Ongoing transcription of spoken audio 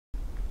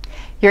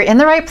You're in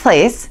the right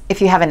place if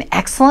you have an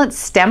excellent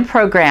STEM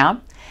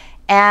program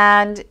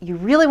and you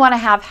really want to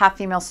have half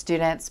female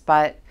students,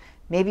 but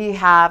maybe you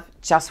have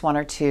just one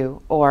or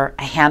two or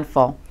a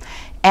handful.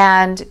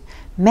 And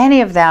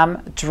many of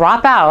them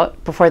drop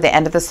out before the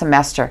end of the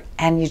semester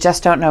and you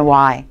just don't know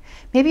why.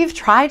 Maybe you've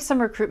tried some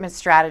recruitment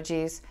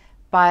strategies,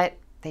 but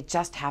they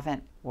just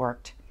haven't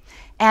worked.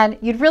 And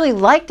you'd really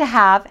like to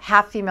have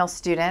half female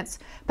students,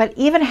 but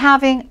even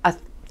having a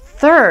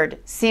third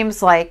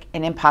seems like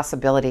an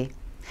impossibility.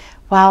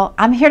 Well,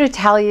 I'm here to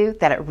tell you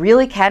that it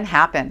really can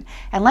happen.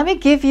 And let me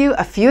give you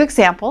a few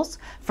examples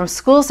from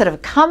schools that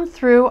have come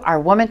through our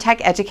Women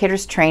Tech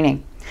Educators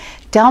training.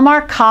 Del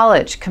Mar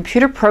College,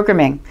 computer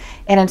programming,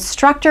 an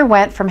instructor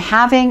went from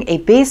having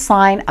a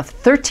baseline of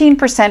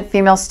 13%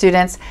 female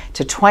students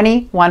to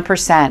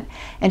 21%.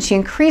 And she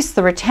increased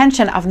the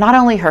retention of not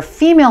only her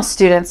female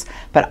students,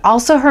 but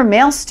also her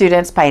male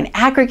students by an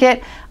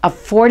aggregate of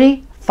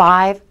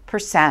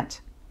 45%.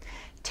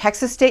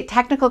 Texas State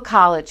Technical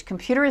College,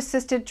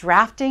 computer-assisted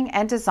drafting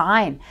and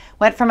design,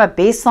 went from a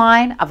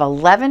baseline of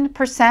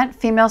 11%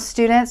 female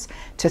students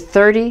to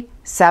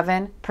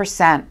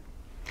 37%.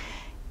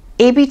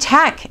 AB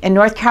Tech in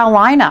North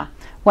Carolina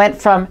went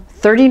from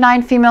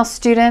 39 female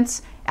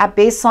students at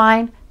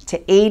baseline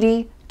to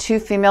 82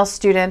 female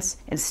students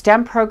in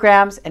STEM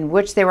programs in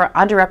which they were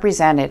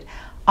underrepresented.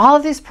 All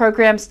of these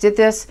programs did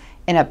this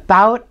in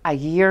about a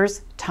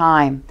year's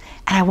time.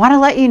 And I want to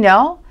let you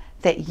know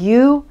that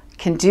you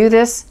can do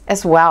this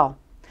as well.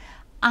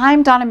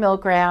 I'm Donna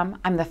Milgram.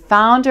 I'm the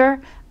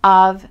founder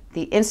of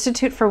the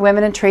Institute for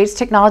Women in Trades,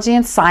 Technology,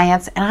 and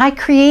Science, and I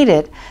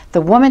created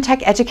the Women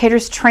Tech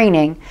Educators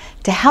training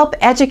to help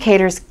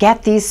educators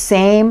get these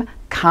same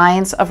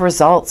kinds of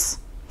results.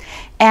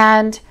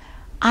 And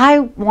I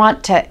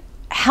want to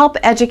help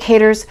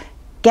educators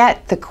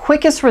get the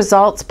quickest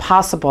results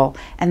possible,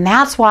 and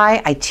that's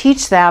why I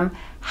teach them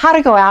how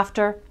to go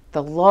after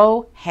the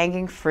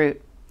low-hanging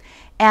fruit.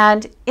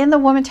 And in the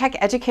Women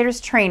Tech Educators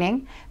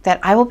training that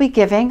I will be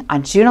giving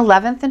on June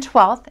 11th and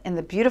 12th in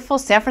the beautiful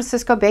San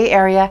Francisco Bay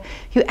Area,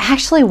 you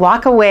actually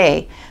walk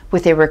away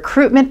with a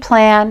recruitment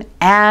plan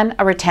and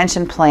a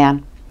retention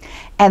plan.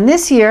 And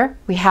this year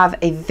we have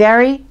a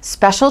very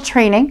special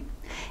training.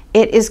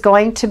 It is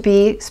going to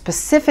be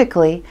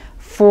specifically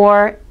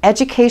for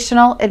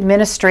educational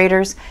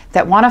administrators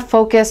that want to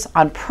focus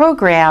on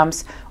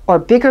programs or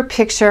bigger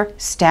picture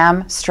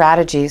STEM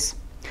strategies.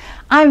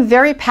 I'm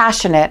very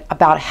passionate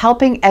about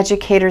helping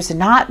educators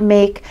not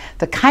make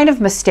the kind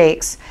of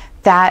mistakes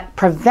that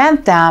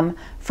prevent them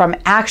from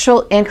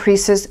actual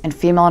increases in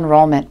female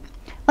enrollment.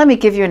 Let me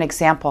give you an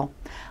example.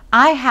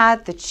 I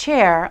had the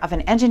chair of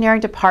an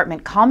engineering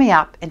department call me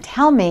up and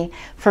tell me,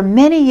 for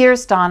many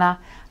years, Donna,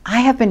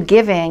 I have been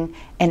giving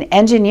an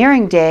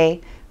engineering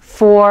day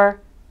for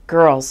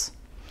girls.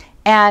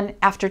 And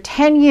after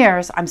 10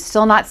 years, I'm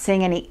still not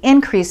seeing any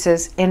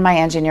increases in my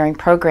engineering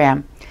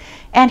program.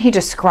 And he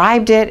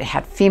described it. It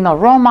had female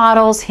role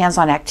models,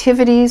 hands-on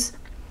activities,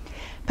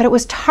 but it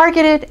was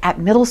targeted at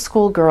middle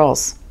school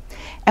girls.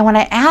 And when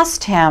I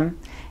asked him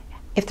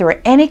if there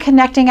were any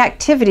connecting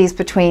activities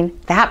between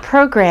that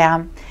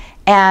program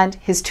and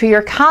his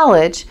two-year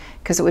college,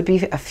 because it would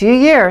be a few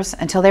years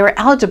until they were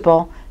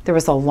eligible, there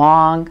was a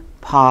long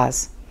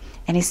pause.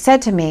 And he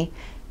said to me,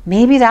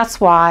 maybe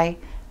that's why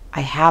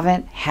I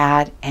haven't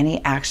had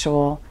any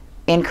actual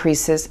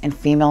increases in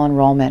female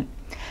enrollment.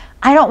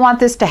 I don't want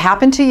this to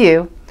happen to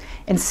you.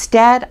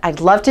 Instead,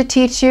 I'd love to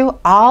teach you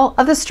all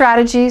of the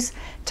strategies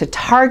to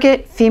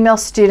target female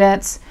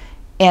students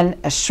in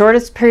as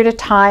shortest period of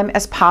time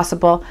as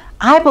possible.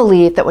 I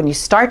believe that when you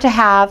start to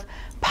have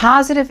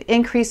positive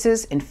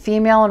increases in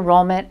female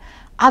enrollment,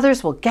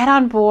 others will get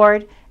on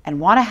board and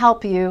want to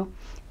help you.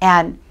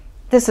 And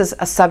this is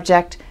a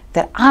subject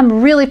that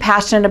I'm really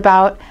passionate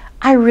about.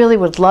 I really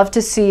would love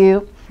to see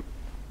you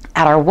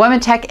at our Women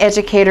Tech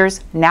Educators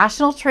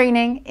National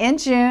Training in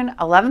June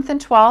 11th and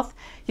 12th.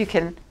 You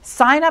can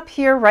sign up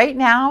here right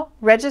now,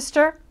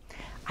 register.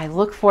 I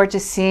look forward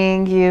to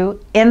seeing you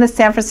in the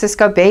San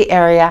Francisco Bay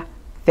Area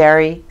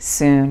very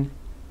soon.